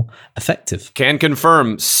method more effective. Can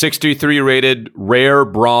confirm, 63 rated rare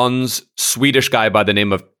bronze Swedish guy by the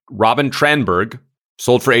name of Robin Tranberg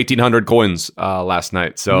sold for 1,800 coins last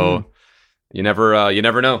night. So you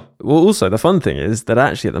never know. Well, also the fun thing is that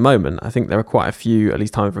actually at the moment, I think there are quite a few, at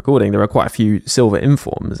least time of recording, there are quite a few silver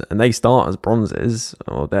informs, and they start as bronzes,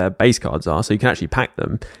 or their base cards are, so you can actually pack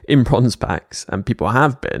them in bronze packs, and people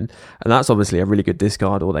have been, and that's obviously a really good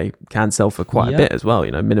discard, or they can sell for quite a bit as well,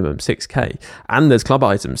 minimum 6k. And there's club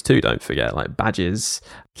items too, don't forget, like badges,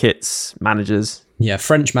 kits, managers. Yeah,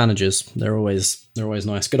 French managers, they're always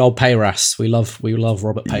nice. Good old Peyras. We love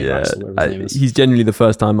Robert Peyras. He's genuinely the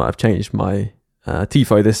first time I've changed my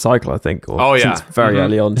Tifo this cycle, I think, or since very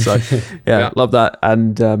early on. So love that.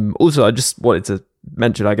 And also, I just wanted to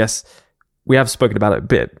mention, I guess we have spoken about it a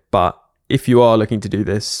bit, but if you are looking to do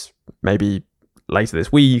this maybe later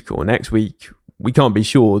this week or next week, we can't be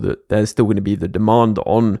sure that there's still going to be the demand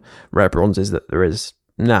on rare bronzes that there is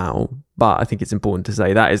now. But I think it's important to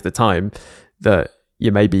say that is the time that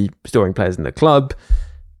you may be storing players in the club,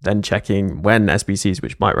 then checking when SBCs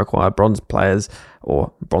which might require bronze players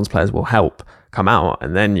or bronze players will help come out,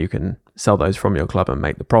 and then you can sell those from your club and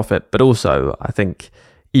make the profit. But also, I think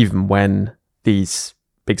even when these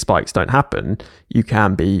big spikes don't happen, you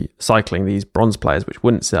can be cycling these bronze players which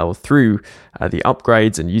wouldn't sell through the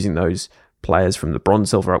upgrades and using those players from the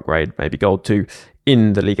bronze, silver upgrade, maybe gold too,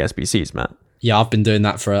 in the League SBCs, Matt. Yeah, I've been doing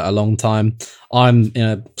that for a long time. I'm in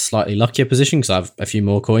a slightly luckier position because I have a few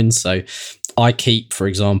more coins. So I keep, for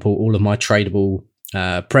example, all of my tradable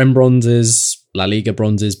Prem bronzes, La Liga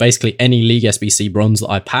bronzes, basically any League SBC bronze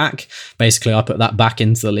that I pack. Basically, I put that back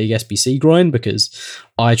into the League SBC grind because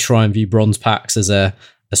I try and view bronze packs as a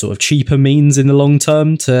sort of cheaper means in the long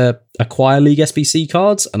term to acquire League SBC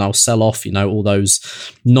cards, and I'll sell off, all those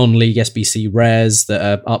non-League SBC rares that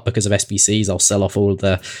are up because of SBCs. I'll sell off all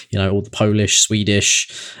the, all the Polish, Swedish,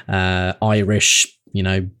 Irish,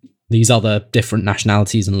 these other different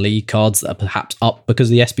nationalities and league cards that are perhaps up because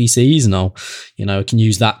of the SBCs, and I can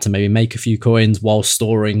use that to maybe make a few coins while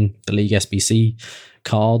storing the league SBC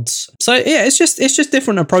cards. So yeah, it's just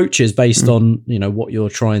different approaches based on what you're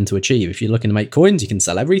trying to achieve. If you're looking to make coins, you can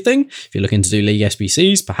sell everything. If you're looking to do league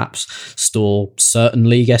SBCs, perhaps store certain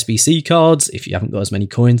league SBC cards. If you haven't got as many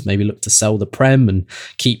coins, maybe look to sell the Prem and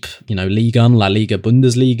keep Liga 1, La Liga,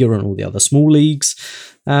 Bundesliga, and all the other small leagues.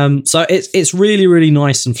 So it's really, really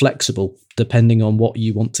nice and flexible depending on what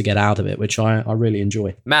you want to get out of it, which I really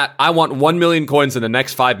enjoy. Matt, I want 1 million coins in the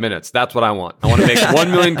next 5 minutes. That's what I want. I want to make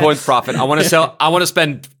 1 million coins profit. I want to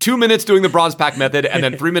spend 2 minutes doing the bronze pack method, and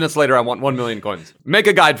then 3 minutes later, I want 1 million coins. Make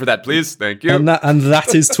a guide for that, please. Thank you. And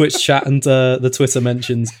that is Twitch chat and the Twitter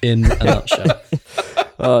mentions in a nutshell.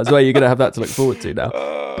 So you're going to have that to look forward to now.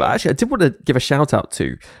 But actually, I did want to give a shout out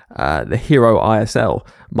to the Hero ISL,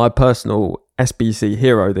 my personal SBC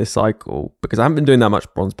hero this cycle, because I haven't been doing that much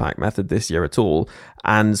bronze pack method this year at all.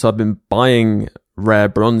 And so I've been buying rare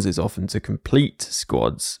bronzes often to complete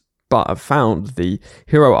squads. But I've found the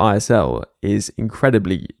Hero ISL is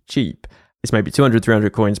incredibly cheap. It's maybe 200,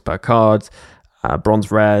 300 coins per card.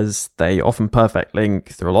 Bronze rares, they often perfect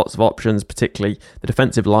link. There are lots of options, particularly the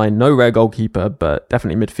defensive line. No rare goalkeeper, but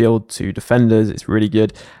definitely midfield to defenders. It's really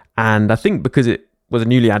good. And I think because it was a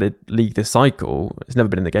newly added league this cycle, it's never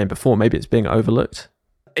been in the game before, maybe it's being overlooked.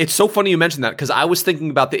 It's so funny you mentioned that, because I was thinking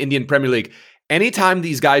about the Indian Premier League. Anytime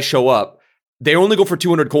these guys show up, they only go for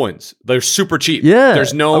 200 coins. They're super cheap. Yeah,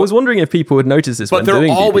 there's no. I was wondering if people would notice this, but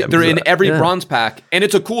when they're in every bronze pack, and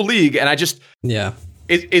it's a cool league. And I just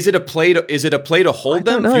Is it a play to hold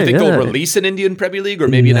them? Do you think they'll release an Indian Premier League or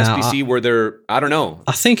maybe an SBC where they're, I don't know.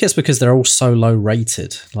 I think it's because they're all so low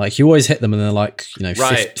rated. Like, you always hit them and they're like,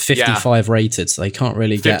 55 rated, so they can't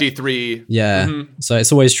really get 53. Yeah. Mm-hmm. So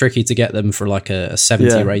it's always tricky to get them for like a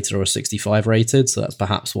 70 rated or a 65 rated. So that's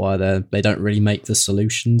perhaps why they don't really make the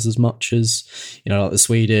solutions as much as, like the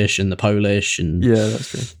Swedish and the Polish and that's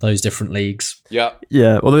true. Those different leagues. Yeah.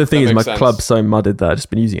 Yeah. Well, the thing is, my sense. club's so mudded that I've just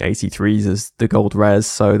been using 83s as the gold rares,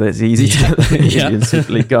 so that it's easy to get the Indian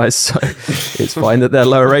Super League guys. So it's fine that they're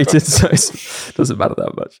lower rated, so it doesn't matter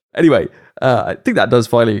that much. Anyway, I think that does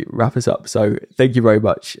finally wrap us up. So thank you very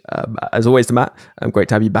much, as always, to Matt. Great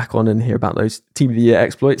to have you back on and hear about those Team of the Year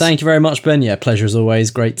exploits. Thank you very much, Ben. Yeah, pleasure as always.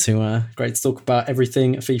 Great to talk about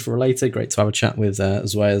everything FIFA related. Great to have a chat with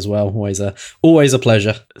Zwei as well. Always a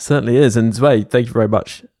pleasure. It certainly is. And Zwei, thank you very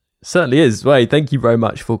much. Certainly is. Wei, thank you very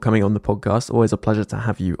much for coming on the podcast. Always a pleasure to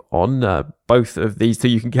have you on. Both of these two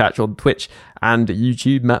you can catch on Twitch and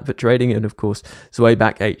YouTube, Matt for Trading, and of course,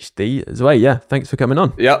 Zweback HD. Zwei, thanks for coming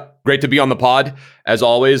on. Yeah, great to be on the pod, as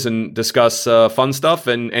always, and discuss fun stuff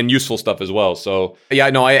and useful stuff as well. So,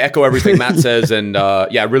 I echo everything Matt says, and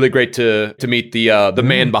really great to meet the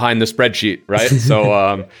man behind the spreadsheet, right?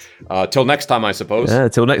 So, till next time, I suppose. Yeah,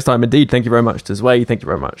 till next time, indeed. Thank you very much to Zwei. Thank you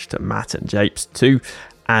very much to Matt and Japes, too.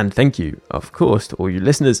 And thank you, of course, to all you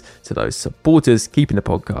listeners, to those supporters keeping the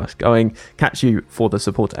podcast going. Catch you for the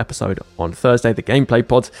supporter episode on Thursday, the gameplay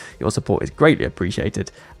pod. Your support is greatly appreciated.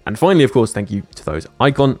 And finally, of course, thank you to those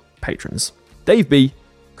Icon patrons: Dave B,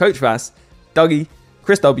 Coach Vass, Dougie,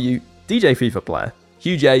 Chris W, DJ FIFA Player,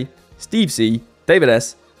 Hugh J, Steve C, David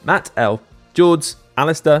S, Matt L, George,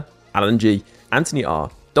 Alistair, Alan G, Anthony R,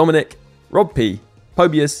 Dominic, Rob P,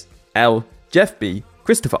 Pobius, L, Jeff B,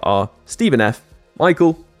 Christopher R, Stephen F,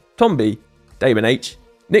 Michael, Tom B, Damon H,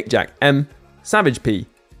 Nick Jack M, Savage P,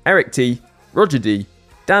 Eric T, Roger D,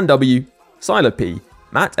 Dan W, Siler P,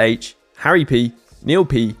 Matt H, Harry P, Neil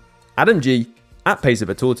P, Adam G, at Pace of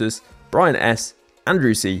a Tortoise, Brian S,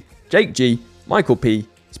 Andrew C, Jake G, Michael P,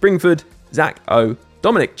 Springford, Zach O,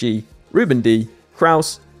 Dominic G, Ruben D,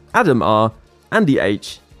 Kraus, Adam R, Andy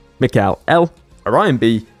H, Mikhail L, Orion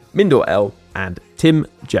B, Mindor L, and Tim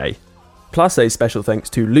J. Plus a special thanks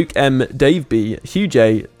to Luke M, Dave B, Hugh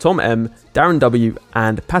J, Tom M, Darren W,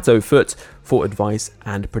 and Pato Foot for advice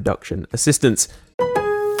and production assistance.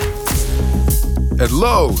 At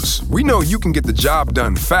Lowe's, we know you can get the job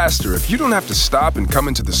done faster if you don't have to stop and come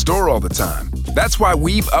into the store all the time. That's why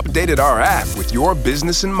we've updated our app with your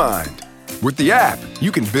business in mind. With the app,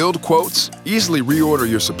 you can build quotes, easily reorder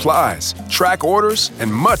your supplies, track orders,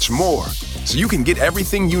 and much more. So you can get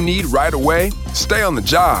everything you need right away, stay on the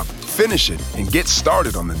job, finish it, and get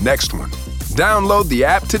started on the next one. Download the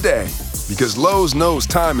app today, because Lowe's knows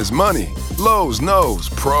time is money. Lowe's knows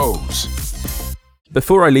pros.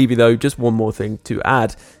 Before I leave you though, just one more thing to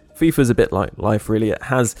add. FIFA's a bit like life really. It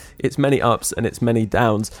has its many ups and its many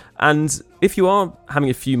downs. And if you are having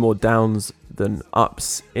a few more downs than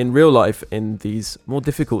ups in real life in these more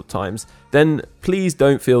difficult times, then please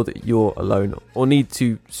don't feel that you're alone or need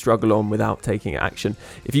to struggle on without taking action.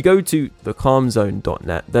 If you go to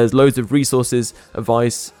thecalmzone.net, there's loads of resources,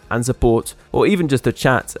 advice and support, or even just a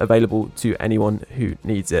chat available to anyone who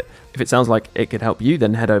needs it. If it sounds like it could help you,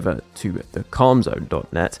 then head over to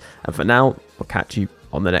thecalmzone.net. And for now, we'll catch you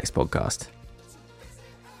on the next podcast.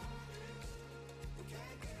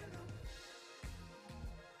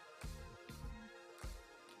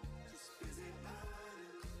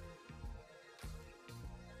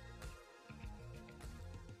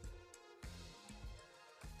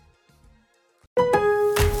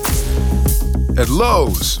 At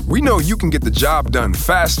Lowe's, we know you can get the job done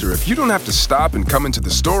faster if you don't have to stop and come into the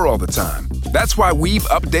store all the time. That's why we've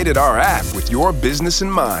updated our app with your business in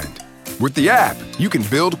mind. With the app, you can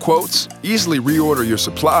build quotes, easily reorder your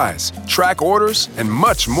supplies, track orders, and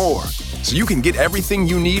much more. So you can get everything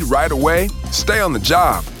you need right away, stay on the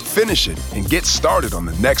job, finish it, and get started on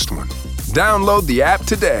the next one. Download the app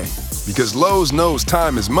today, because Lowe's knows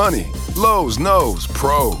time is money. Lowe's knows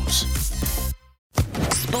pros.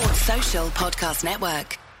 Sports Social Podcast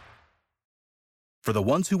Network. For the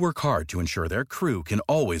ones who work hard to ensure their crew can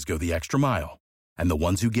always go the extra mile, and the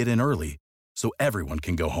ones who get in early so everyone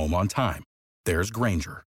can go home on time, there's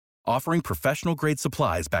Grainger, offering professional-grade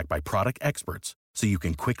supplies backed by product experts so you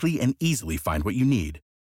can quickly and easily find what you need.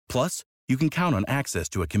 Plus, you can count on access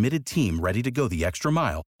to a committed team ready to go the extra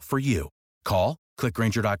mile for you. Call, click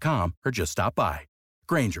Grainger.com, or just stop by.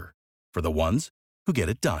 Grainger, for the ones who get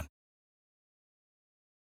it done.